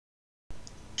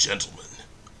Gentlemen,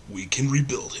 we can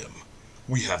rebuild him.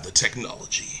 We have the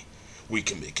technology. We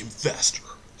can make him faster,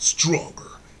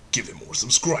 stronger, give him more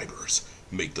subscribers,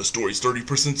 make the stories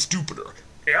 30% stupider.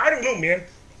 I don't know, man.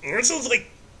 That sounds like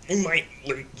he might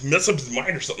mess up his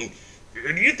mind or something.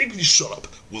 Do you think we shut up?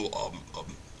 We'll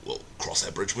cross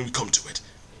that bridge when we come to it.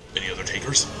 Any other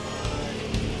takers?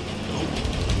 Oh,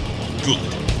 good.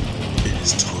 It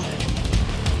is time.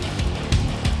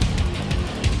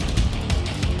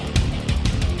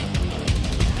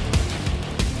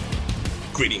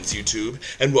 Greetings, YouTube,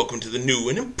 and welcome to the new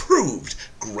and improved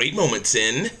Great Moments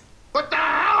in... What the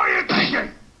hell are you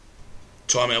thinking?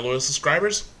 To all my loyal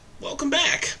subscribers, welcome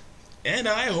back. And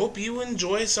I hope you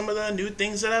enjoy some of the new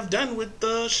things that I've done with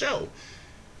the show.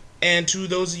 And to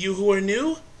those of you who are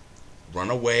new, run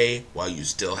away while you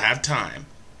still have time.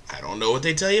 I don't know what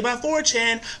they tell you about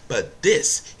 4chan, but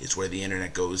this is where the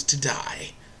internet goes to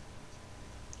die.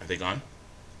 Are they gone?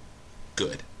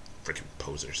 Good. Freaking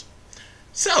posers.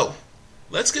 So,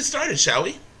 let's get started, shall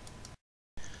we?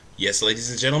 Yes, ladies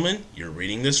and gentlemen, you're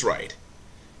reading this right.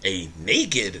 A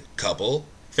naked couple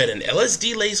fed an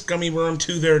LSD-laced gummy worm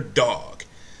to their dog.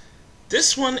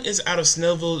 This one is out of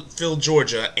Snellville,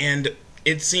 Georgia, and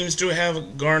it seems to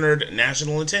have garnered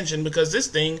national attention because this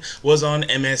thing was on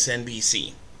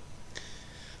MSNBC.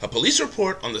 A police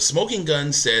report on the smoking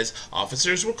gun says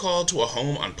officers were called to a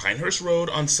home on Pinehurst Road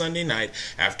on Sunday night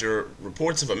after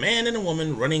reports of a man and a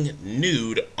woman running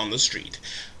nude on the street.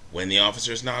 When the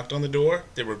officers knocked on the door,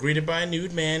 they were greeted by a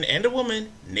nude man and a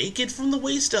woman, naked from the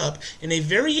waist up, in a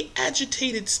very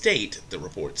agitated state, the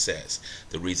report says.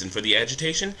 The reason for the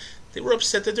agitation? They were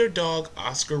upset that their dog,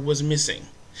 Oscar, was missing.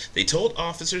 They told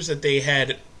officers that they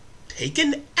had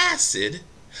taken acid,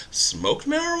 smoked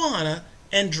marijuana,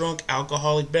 and drunk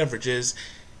alcoholic beverages,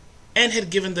 and had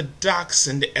given the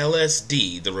dachshund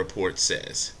LSD, the report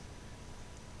says.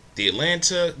 The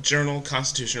Atlanta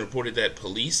Journal-Constitution reported that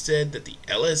police said that the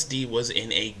LSD was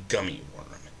in a gummy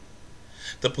worm.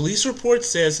 The police report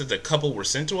says that the couple were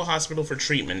sent to a hospital for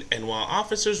treatment, and while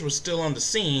officers were still on the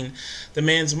scene, the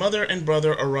man's mother and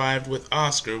brother arrived with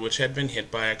Oscar, which had been hit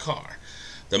by a car.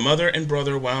 The mother and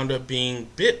brother wound up being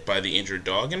bit by the injured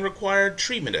dog and required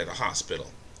treatment at a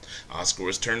hospital. Oscar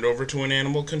was turned over to an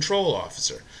animal control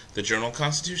officer. The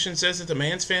Journal-Constitution says that the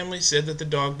man's family said that the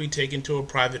dog be taken to a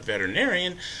private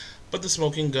veterinarian, but the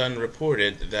smoking gun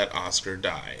reported that Oscar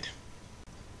died.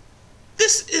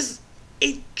 This is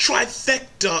a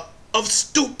trifecta of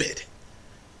stupid.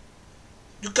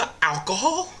 You got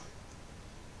alcohol,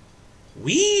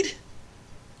 weed,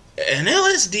 and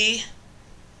LSD,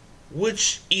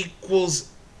 which equals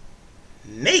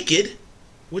naked,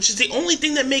 which is the only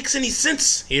thing that makes any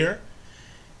sense here,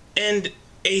 and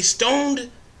a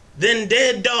stoned, then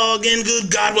dead dog, and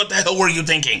good God, what the hell were you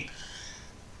thinking?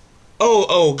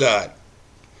 Oh God.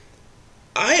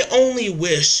 I only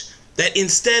wish that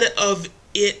instead of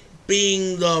it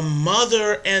being the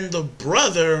mother and the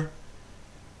brother,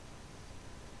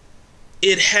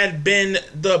 it had been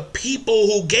the people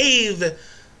who gave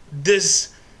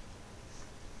this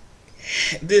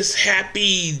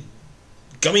happy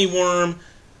gummy worm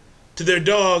to their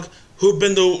dog, who've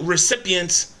been the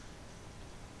recipients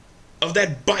of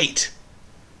that bite.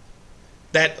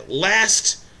 That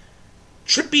last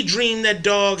trippy dream that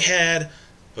dog had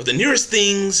of the nearest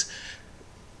things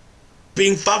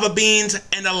being fava beans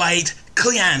and a light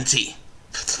Chianti.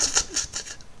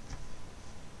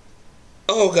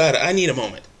 Oh God, I need a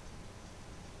moment.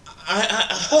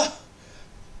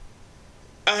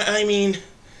 I mean,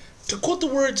 to quote the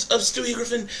words of Stewie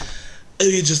Griffin, "Oh,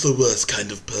 you're just the worst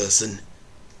kind of person."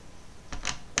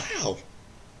 Wow.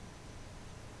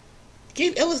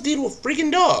 Gave LSD to a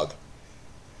freaking dog.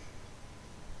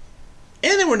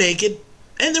 And they were naked.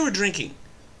 And they were drinking.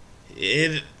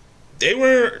 They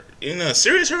were in a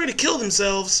serious hurry to kill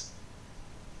themselves.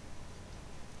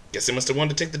 Guess they must have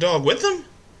wanted to take the dog with them?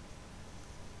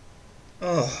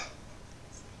 Oh.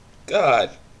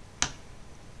 God.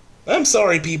 I'm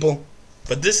sorry, people.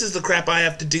 But this is the crap I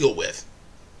have to deal with.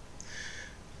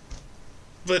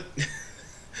 But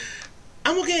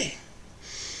I'm okay.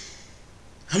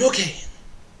 I'm okay.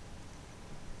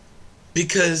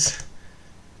 Because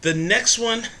the next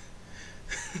one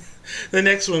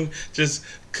just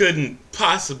couldn't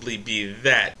possibly be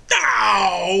that.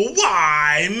 Oh,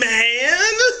 why,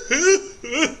 man?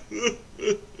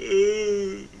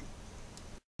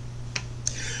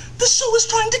 The show is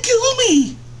trying to kill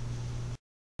me.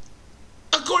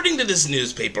 According to this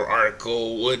newspaper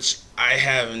article, which I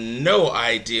have no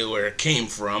idea where it came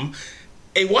from,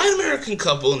 a white American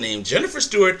couple named Jennifer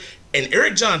Stewart And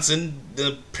Eric Johnson,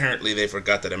 apparently they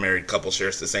forgot that a married couple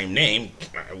shares the same name,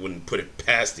 I wouldn't put it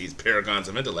past these paragons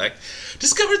of intellect,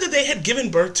 discovered that they had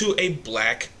given birth to a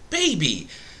black baby,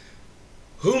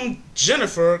 whom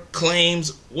Jennifer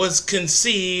claims was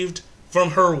conceived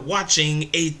from her watching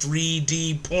a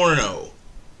 3D porno.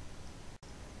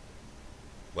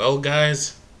 Well,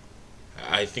 guys,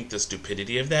 I think the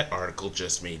stupidity of that article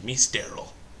just made me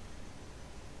sterile.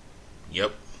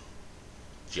 Yep.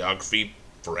 Geography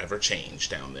forever changed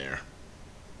down there.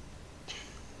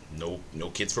 No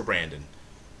kids for Brandon.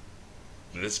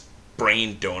 This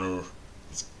brain donor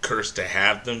is cursed to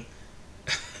have them.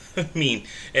 I mean,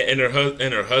 and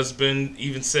her husband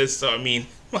even says so. I mean,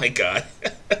 my God.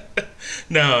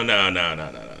 No.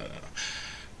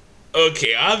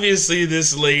 Okay, obviously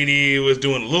this lady was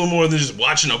doing a little more than just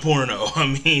watching a porno. I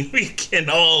mean, we can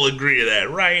all agree to that,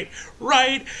 right?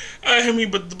 Right? I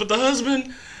mean, but the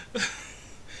husband,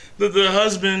 the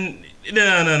husband,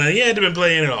 no, he had to been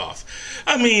playing it off.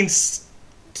 I mean,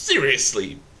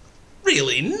 seriously,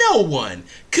 really, no one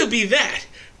could be that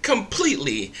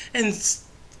completely and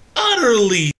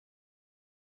utterly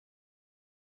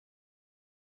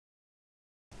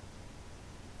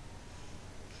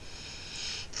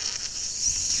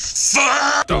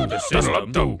The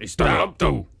system is down.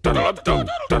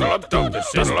 The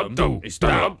system is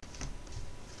down.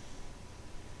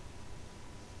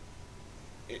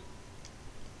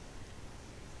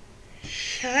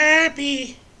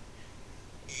 Sharpie,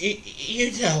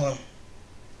 you tell him.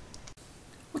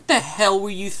 What the hell were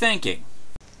you thinking?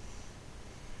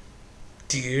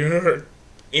 Dear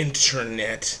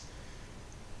Internet,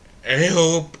 I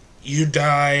hope you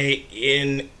die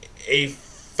in a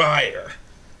fire.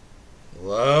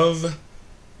 Love,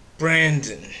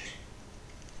 Brandon.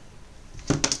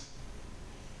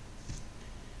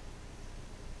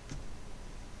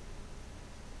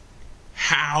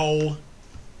 How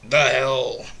the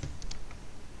hell?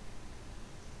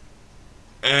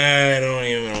 I don't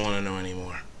even want to know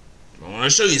anymore. I want to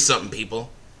show you something,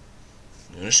 people.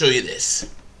 I'm going to show you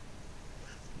this.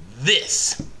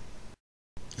 This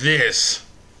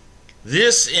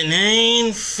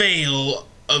inane fail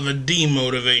of a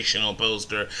demotivational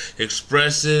poster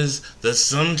expresses the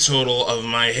sum total of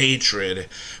my hatred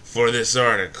for this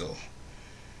article.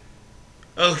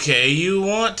 Okay, you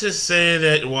want to say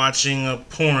that watching a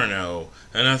porno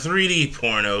and a 3D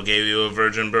porno gave you a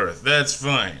virgin birth. That's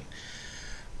fine.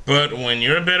 But when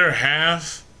your better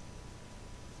half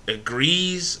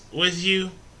agrees with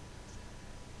you,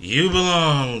 you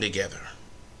belong together.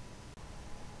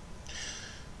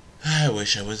 I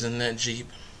wish I was in that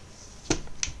Jeep.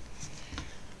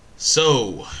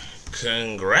 So,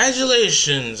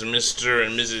 congratulations, Mr.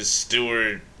 and Mrs.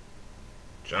 Stewart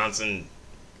Johnson,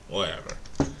 whatever.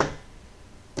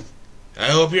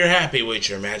 I hope you're happy with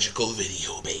your magical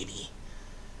video, baby.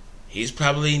 He's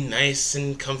probably nice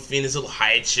and comfy in his little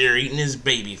high chair eating his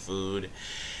baby food,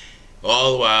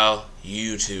 all the while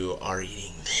you two are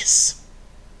eating this.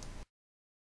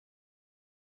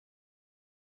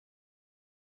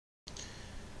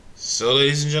 So,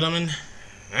 ladies and gentlemen,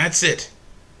 that's it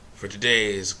for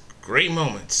today's great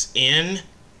moments in...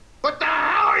 What the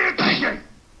hell are you thinking?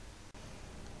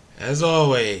 As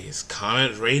always,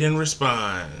 comment, rate, and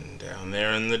respond down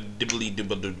there in the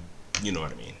dibbly-dibble, you know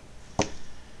what I mean.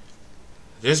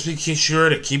 Just be sure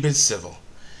to keep it civil.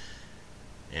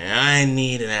 And I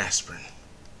need an aspirin.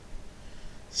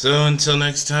 So until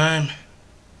next time,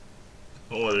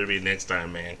 what will it be next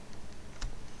time, man?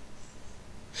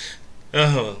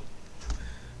 Oh,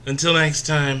 until next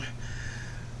time,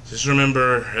 just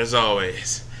remember, as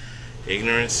always,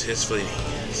 ignorance is fleeting,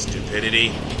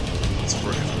 stupidity is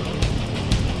forever.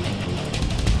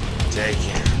 Take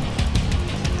care.